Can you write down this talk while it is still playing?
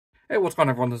Hey, what's going on,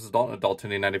 everyone? This is Dalton at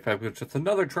Dalton95, which is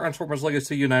another Transformers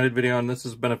Legacy United video, and this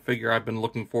has been a figure I've been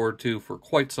looking forward to for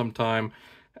quite some time,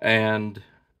 and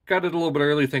got it a little bit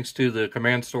early thanks to the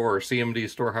Command Store or CMD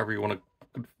Store, however you want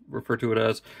to refer to it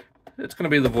as. It's going to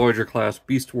be the Voyager class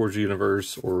Beast Wars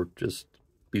universe, or just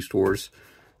Beast Wars,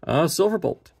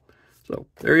 Silverbolt. So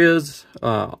there he is.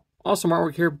 Awesome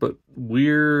artwork here, but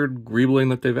weird greebling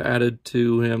that they've added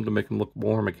to him to make him look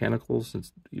more mechanical,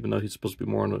 since even though he's supposed to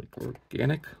be more an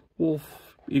organic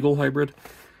wolf eagle hybrid.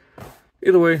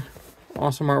 Either way,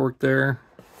 awesome artwork there.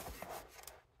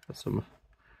 Got some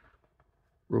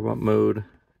robot mode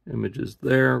images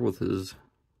there with his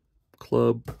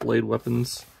club blade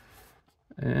weapons.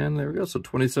 And there we go. So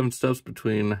 27 steps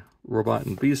between robot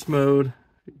and beast mode.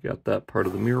 You got that part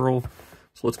of the mural.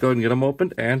 So let's go ahead and get them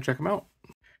opened and check them out.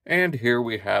 And here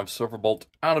we have Silverbolt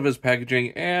out of his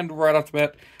packaging, and right off the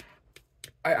bat,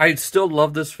 I still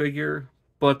love this figure,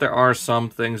 but there are some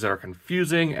things that are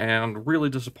confusing and really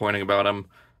disappointing about him.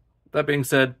 That being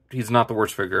said, he's not the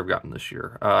worst figure I've gotten this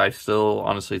year. I still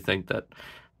honestly think that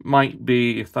might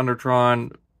be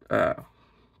Thundertron, you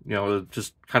know,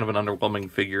 just kind of an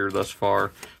underwhelming figure thus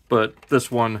far, but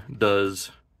this one does,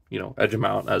 you know, edge him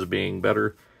out as being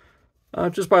better,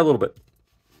 just by a little bit.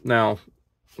 Now,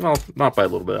 well, not by a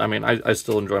little bit. I mean, I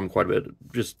still enjoy him quite a bit,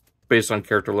 just based on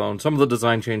character alone. Some of the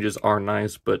design changes are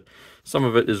nice, but some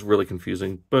of it is really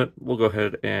confusing. But we'll go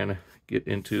ahead and get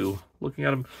into looking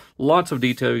at him. Lots of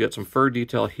detail. You got some fur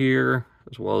detail here,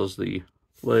 as well as the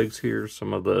legs here.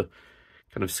 Some of the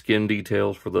kind of skin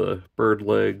details for the bird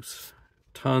legs.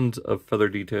 Tons of feather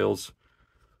details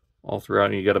all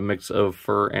throughout. And you got a mix of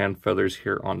fur and feathers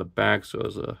here on the back. So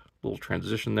as a little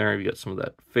transition there, you got some of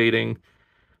that fading.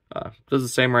 Does the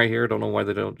same right here. Don't know why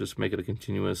they don't just make it a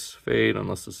continuous fade,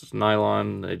 unless this is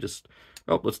nylon. They just,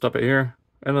 oh, let's stop it here,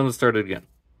 and then let's start it again.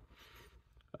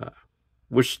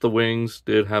 Wish the wings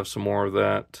did have some more of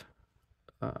that,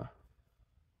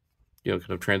 you know,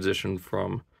 kind of transition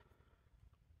from,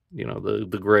 you know,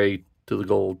 the gray to the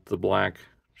gold to the black,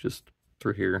 just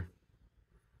through here.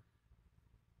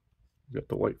 Got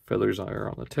the white feathers there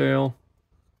on the tail.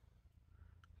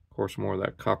 Of course, more of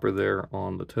that copper there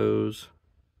on the toes.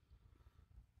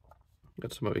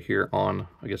 Got some of it here on,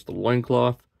 I guess, the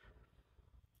loincloth.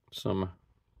 Some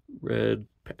red,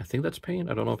 I think that's paint.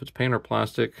 I don't know if it's paint or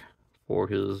plastic for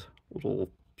his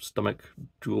little stomach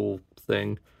jewel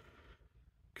thing.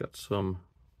 Got some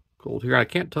gold here. I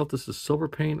can't tell if this is silver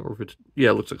paint or if it's, yeah,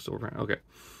 it looks like silver paint. Okay.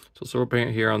 So silver paint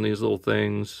here on these little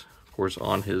things. Of course,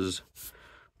 on his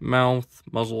mouth,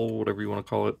 muzzle, whatever you want to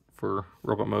call it for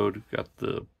robot mode. Got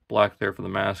the black there for the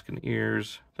mask and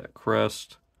ears. That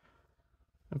crest.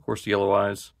 Of course, the yellow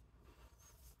eyes.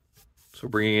 So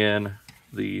bringing in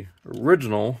the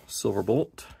original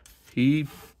Silverbolt, he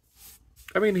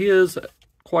is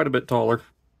quite a bit taller.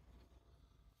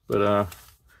 But I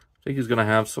think he's going to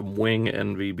have some wing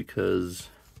envy because,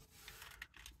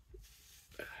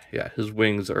 yeah, his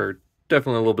wings are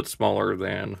definitely a little bit smaller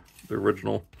than the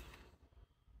original.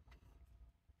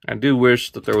 I do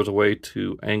wish that there was a way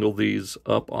to angle these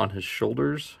up on his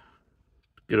shoulders,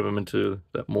 get him into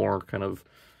that more kind of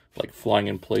like flying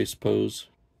in place pose,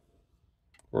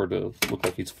 or to look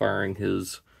like he's firing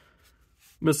his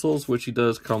missiles, which he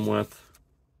does come with.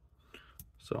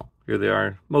 So here they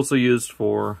are, mostly used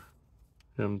for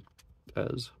him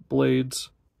as blades.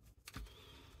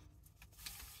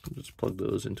 Just plug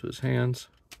those into his hands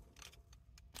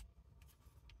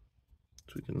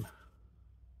so we can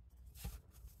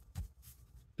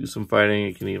do some fighting.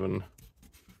 You can even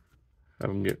have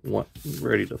him get one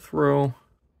ready to throw.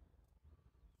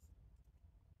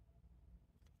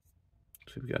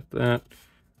 So we've got that.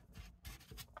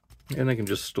 And I can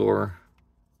just store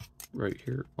right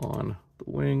here on the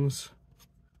wings.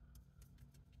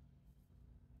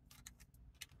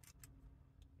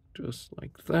 Just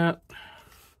like that.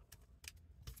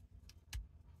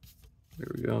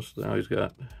 There we go. So now he's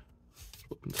got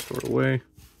weapons stored away.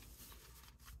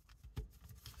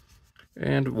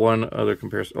 And one other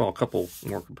comparison, well, a couple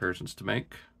more comparisons to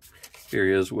make. Here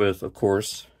he is with, of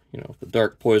course, you know, the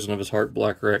dark poison of his heart,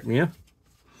 Black Arachnia.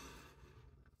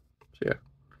 So yeah,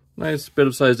 nice bit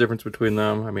of size difference between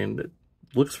them. I mean, it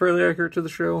looks fairly accurate to the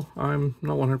show. I'm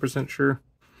not 100% sure,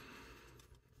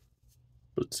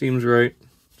 but it seems right.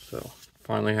 So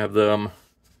finally have them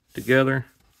together.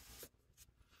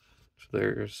 So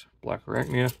there's Black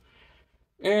Arachnia.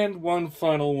 And one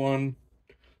final one,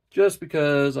 just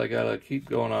because I gotta keep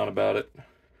going on about it.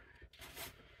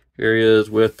 Here he is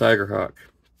with Tigerhawk.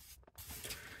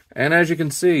 And as you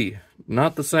can see,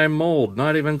 not the same mold,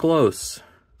 not even close.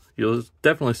 You'll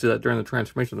definitely see that during the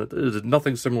transformation. That is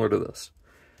nothing similar to this.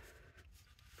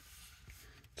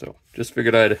 So just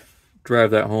figured I'd drive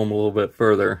that home a little bit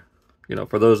further, you know,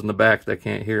 for those in the back that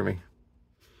can't hear me.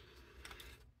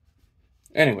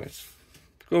 Anyways,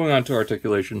 going on to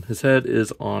articulation. His head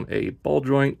is on a ball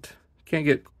joint. Can't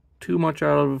get too much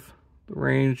out of the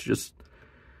range, just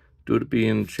due to it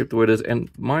being shaped the way it is. And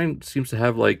mine seems to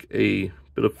have like a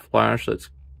bit of flash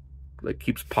that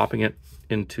keeps popping it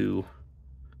into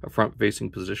a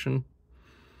front-facing position.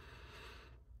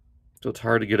 So it's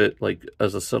hard to get it like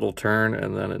as a subtle turn,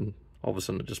 and then all of a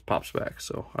sudden it just pops back.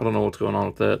 So I don't know what's going on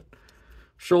with that.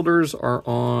 Shoulders are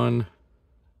on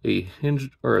a hinge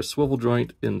or a swivel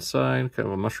joint inside, kind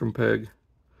of a mushroom peg.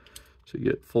 So you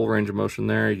get full range of motion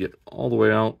there. You get all the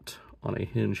way out on a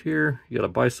hinge here. You got a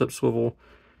bicep swivel.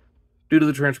 Due to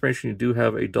the transformation, you do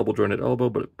have a double jointed elbow,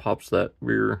 but it pops that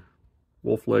rear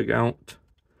wolf leg out.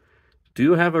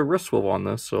 Do have a wrist swivel on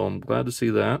this, so I'm glad to see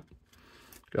that.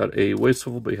 Got a waist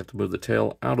swivel, but you have to move the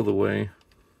tail out of the way.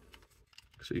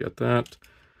 So you got that.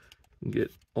 You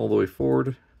get all the way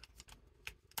forward,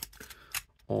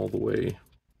 all the way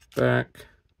back,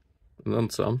 and then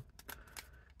some.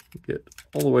 Get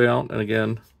all the way out, and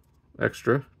again,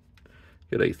 extra.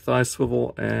 Get a thigh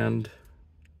swivel and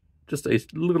just a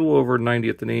little over 90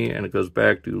 at the knee, and it goes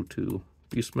back due to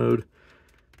beast mode.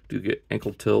 Do get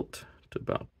ankle tilt to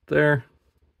about there.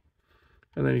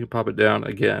 And then you can pop it down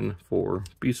again for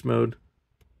beast mode.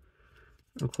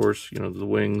 Of course, you know, the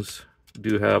wings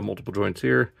do have multiple joints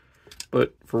here,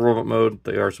 but for robot mode,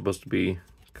 they are supposed to be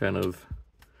kind of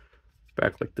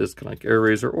back like this, kind of like Air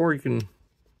Razor, or you can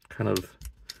kind of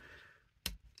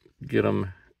get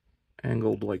them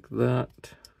angled like that.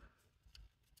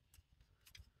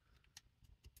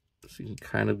 So you can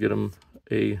kind of get them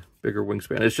a bigger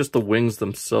wingspan. It's just the wings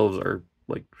themselves are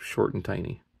like short and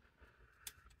tiny.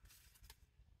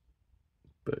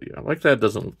 But yeah, like that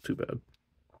doesn't look too bad.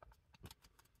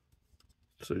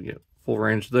 So you get full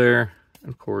range there.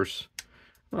 And of course,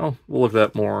 well, we'll look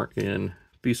at that more in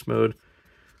beast mode,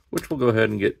 which we'll go ahead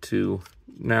and get to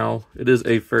now. It is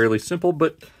a fairly simple,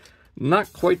 but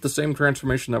not quite the same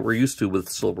transformation that we're used to with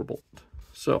Silverbolt.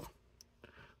 So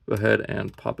go ahead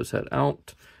and pop his head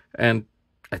out. And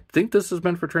I think this is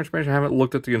meant for transformation. I haven't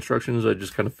looked at the instructions. I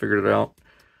just kind of figured it out.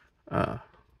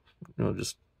 You know,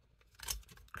 just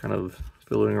kind of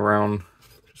fiddling around,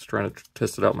 just trying to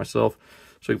test it out myself.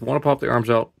 So you want to pop the arms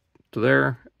out to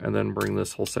there, and then bring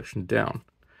this whole section down.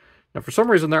 Now, for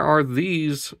some reason, there are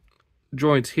these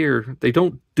joints here. They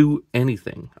don't do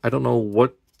anything. I don't know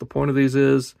what the point of these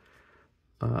is.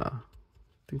 I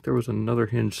think there was another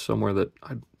hinge somewhere that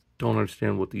I don't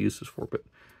understand what the use is for, but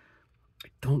I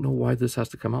don't know why this has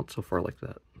to come out so far like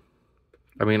that.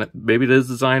 I mean, maybe it is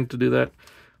designed to do that.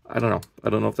 I don't know. I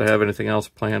don't know if they have anything else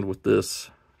planned with this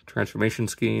transformation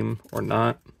scheme or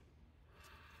not.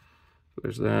 So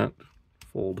there's that.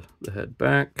 Fold the head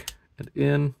back and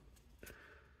in.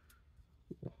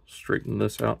 We'll straighten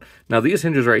this out. Now these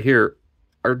hinges right here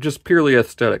are just purely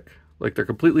aesthetic. Like they're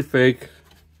completely fake.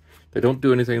 They don't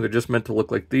do anything. They're just meant to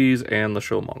look like these and the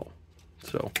show model.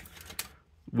 So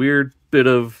weird bit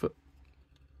of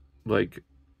like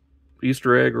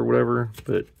Easter egg or whatever,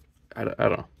 but I don't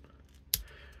know.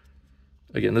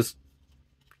 Again, this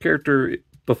character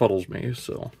befuddles me,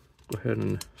 so go ahead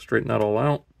and straighten that all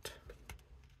out.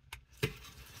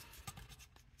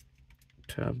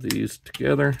 Tab these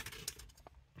together.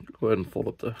 Go ahead and fold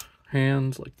up the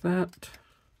hands like that.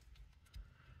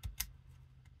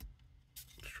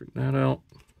 Straighten that out.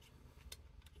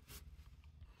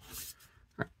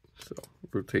 Alright, so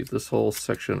rotate this whole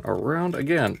section around.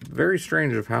 Again, very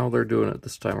strange of how they're doing it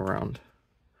this time around.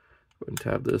 Go ahead and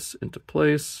tab this into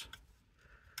place.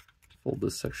 Fold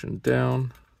this section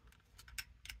down.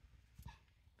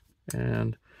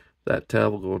 And that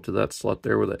tab will go into that slot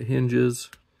there where that hinge is.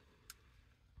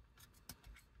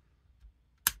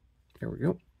 There we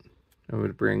go. I'm going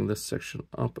to bring this section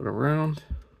up and around.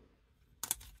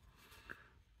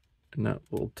 And that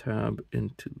will tab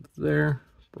into there.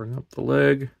 Bring up the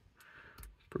leg.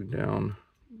 Bring down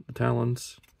the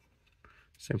talons.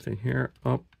 Same thing here.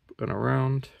 Up and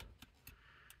around.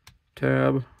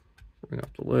 Tab. Bring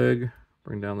up the leg.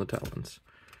 Bring down the talons.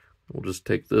 We'll just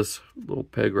take this little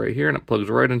peg right here and it plugs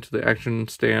right into the action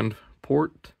stand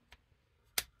port.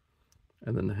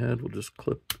 And then the head will just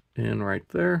clip in right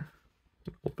there.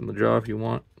 Open the jaw if you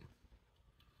want.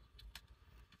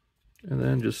 And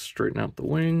then just straighten out the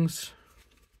wings.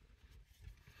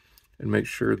 And make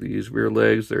sure these rear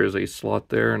legs, there is a slot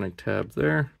there and a tab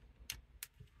there.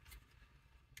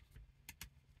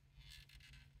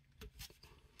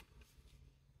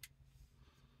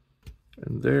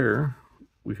 And there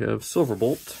we have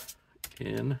Silverbolt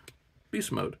in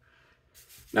beast mode.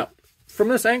 Now, from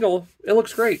this angle, it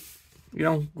looks great. You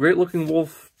know, great looking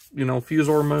wolf, you know,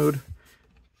 Fusor mode.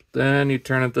 Then you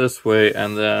turn it this way,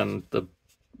 and then the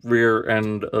rear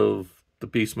end of the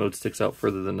beast mode sticks out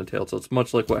further than the tail. So it's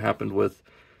much like what happened with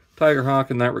Tigerhawk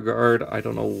in that regard. I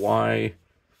don't know why,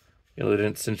 you know, they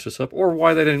didn't cinch this up, or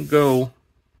why they didn't go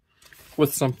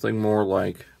with something more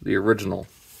like the original.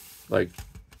 Like,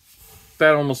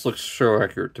 that almost looks show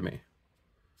accurate to me.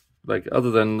 Like,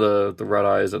 other than the red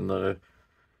eyes and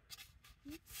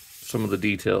some of the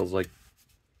details, like,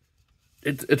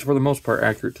 it's for the most part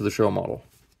accurate to the show model.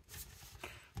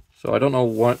 So I don't know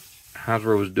what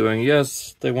Hasbro was doing.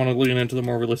 Yes, they want to lean into the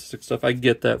more realistic stuff. I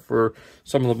get that for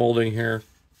some of the molding here.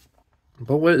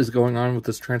 But what is going on with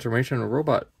this transformation in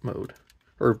robot mode?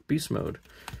 Or beast mode?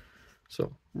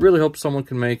 So, really hope someone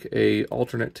can make a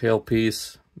alternate tail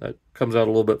piece that comes out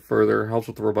a little bit further, helps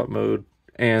with the robot mode,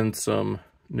 and some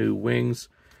new wings.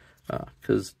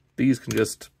 Because these can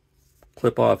just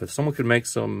clip off. If someone could make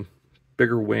some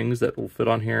bigger wings that will fit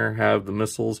on here, have the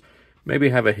missiles, maybe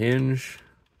have a hinge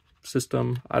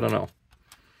system, I don't know.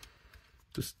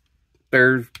 Just,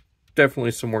 there's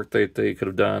definitely some work they could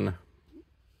have done,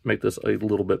 make this a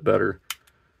little bit better.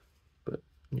 But,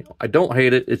 you know, I don't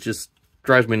hate it, it just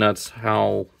drives me nuts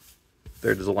how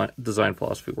their design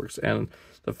philosophy works. And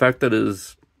the fact that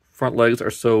his front legs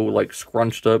are so, like,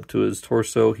 scrunched up to his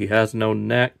torso, he has no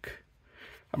neck.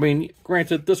 I mean,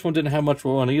 granted, this one didn't have much of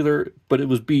one either, but it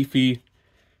was beefy.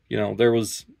 You know, there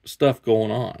was stuff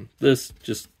going on. This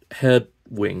just head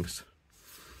wings.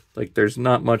 Like, there's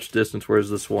not much distance, whereas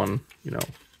this one, you know,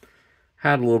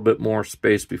 had a little bit more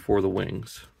space before the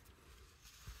wings.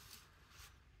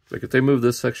 Like, if they move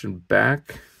this section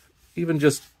back, even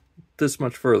just this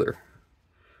much further,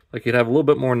 like, you'd have a little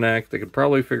bit more neck. They could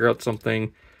probably figure out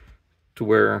something to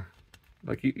where,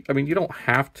 like, I mean, you don't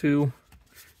have to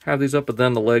have these up, but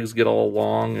then the legs get all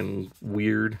long and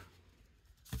weird.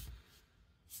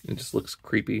 It just looks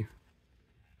creepy.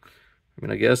 I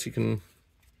mean, I guess you can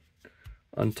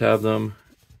untab them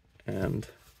and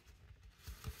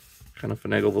kind of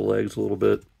finagle the legs a little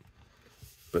bit,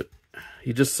 but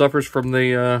he just suffers from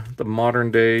the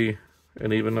modern day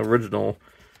and even original.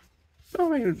 I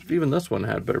mean, even this one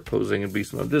had better posing in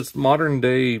beast mode. Just modern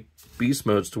day beast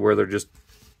modes to where they're just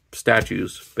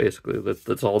statues, basically.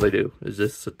 That's all they do, is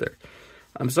just sit there.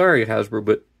 I'm sorry, Hasbro,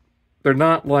 but they're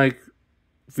not like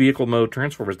vehicle mode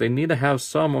Transformers. They need to have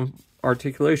some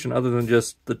articulation other than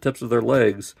just the tips of their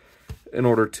legs in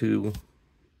order to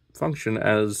function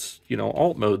as, you know,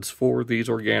 alt modes for these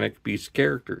organic beast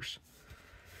characters.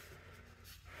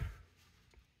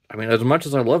 I mean, as much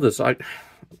as I love this, I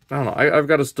don't know. I've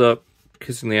got to stop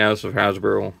kissing the ass of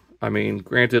Hasbro. I mean,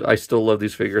 granted, I still love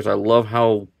these figures. I love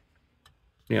how,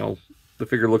 you know, the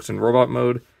figure looks in robot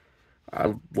mode.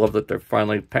 I love that they're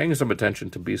finally paying some attention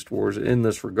to Beast Wars in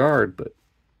this regard, but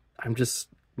I'm just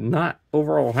not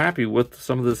overall happy with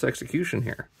some of this execution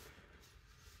here.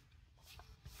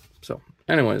 So,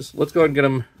 anyways, let's go ahead and get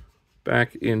them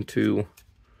back into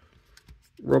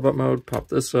robot mode. Pop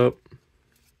this up.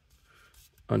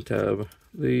 Untab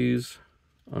these.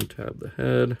 Untab the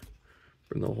head.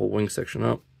 Bring the whole wing section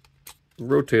up.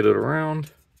 Rotate it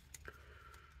around.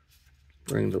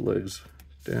 Bring the legs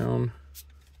down.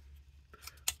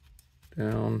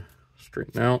 Down.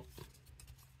 Straighten out.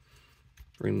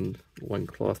 Bring the wing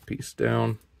cloth piece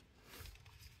down.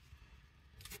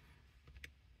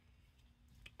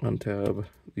 Untab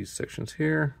these sections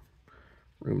here.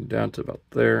 Bring them down to about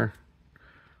there.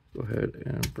 Go ahead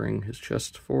and bring his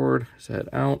chest forward, his head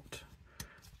out.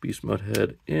 Beast mode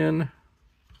head in.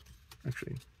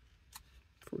 Actually,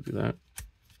 before we do that,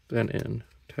 then in.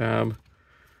 Tab.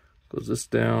 Close this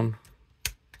down.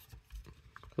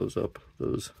 Close up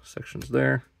those sections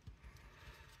there.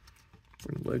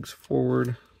 Bring the legs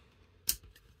forward.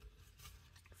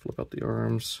 Flip out the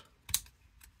arms.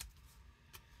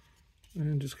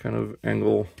 And just kind of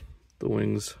angle the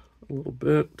wings a little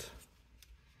bit.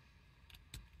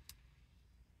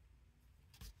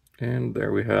 And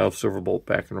there we have Silverbolt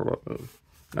back in robot mode.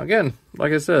 Now again,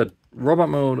 like I said, robot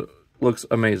mode looks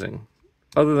amazing.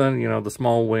 Other than, you know, the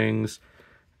small wings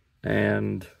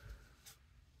and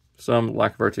some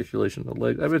lack of articulation in the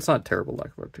legs. I mean, it's not terrible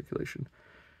lack of articulation.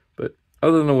 But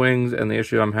other than the wings and the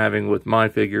issue I'm having with my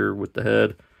figure with the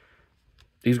head,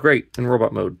 he's great in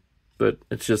robot mode. But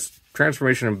it's just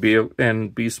transformation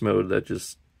and beast mode that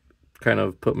just kind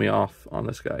of put me off on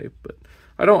this guy. But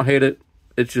I don't hate it.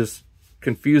 It just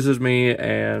confuses me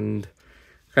and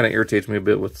kind of irritates me a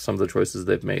bit with some of the choices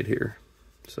they've made here.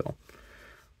 So,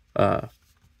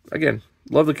 again,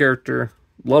 love the character,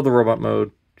 love the robot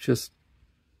mode, just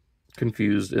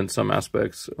confused in some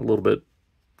aspects, a little bit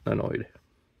annoyed.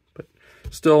 But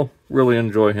Still really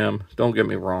enjoy him. Don't get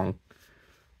me wrong.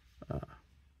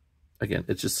 Again,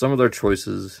 it's just some of their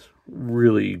choices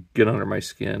really get under my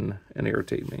skin and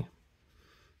irritate me.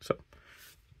 So,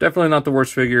 definitely not the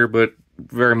worst figure, but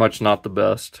very much not the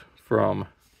best from,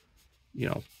 you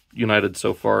know, United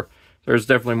so far. There's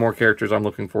definitely more characters I'm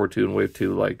looking forward to in Wave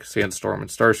 2, like Sandstorm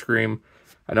and Starscream.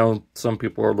 I know some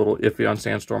people are a little iffy on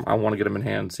Sandstorm. I want to get him in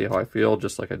hand and see how I feel,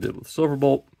 just like I did with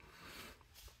Silverbolt.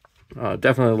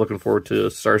 Definitely looking forward to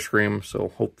Starscream, so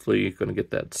hopefully going to get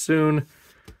that soon.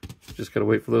 Just got to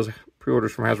wait for those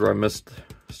pre-orders from Hasbro. I missed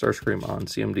Starscream on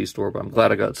CMD store, but I'm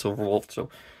glad I got Silverbolt. So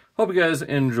hope you guys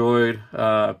enjoyed.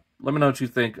 Let me know what you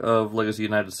think of Legacy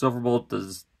United Silverbolt.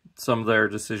 Does some of their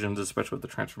decisions, especially with the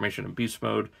transformation in beast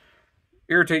mode,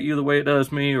 irritate you the way it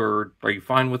does me, or are you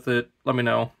fine with it? Let me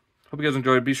know. Hope you guys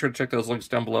enjoyed. Be sure to check those links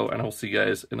down below, and I'll see you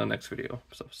guys in the next video.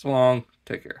 So long.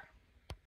 Take care.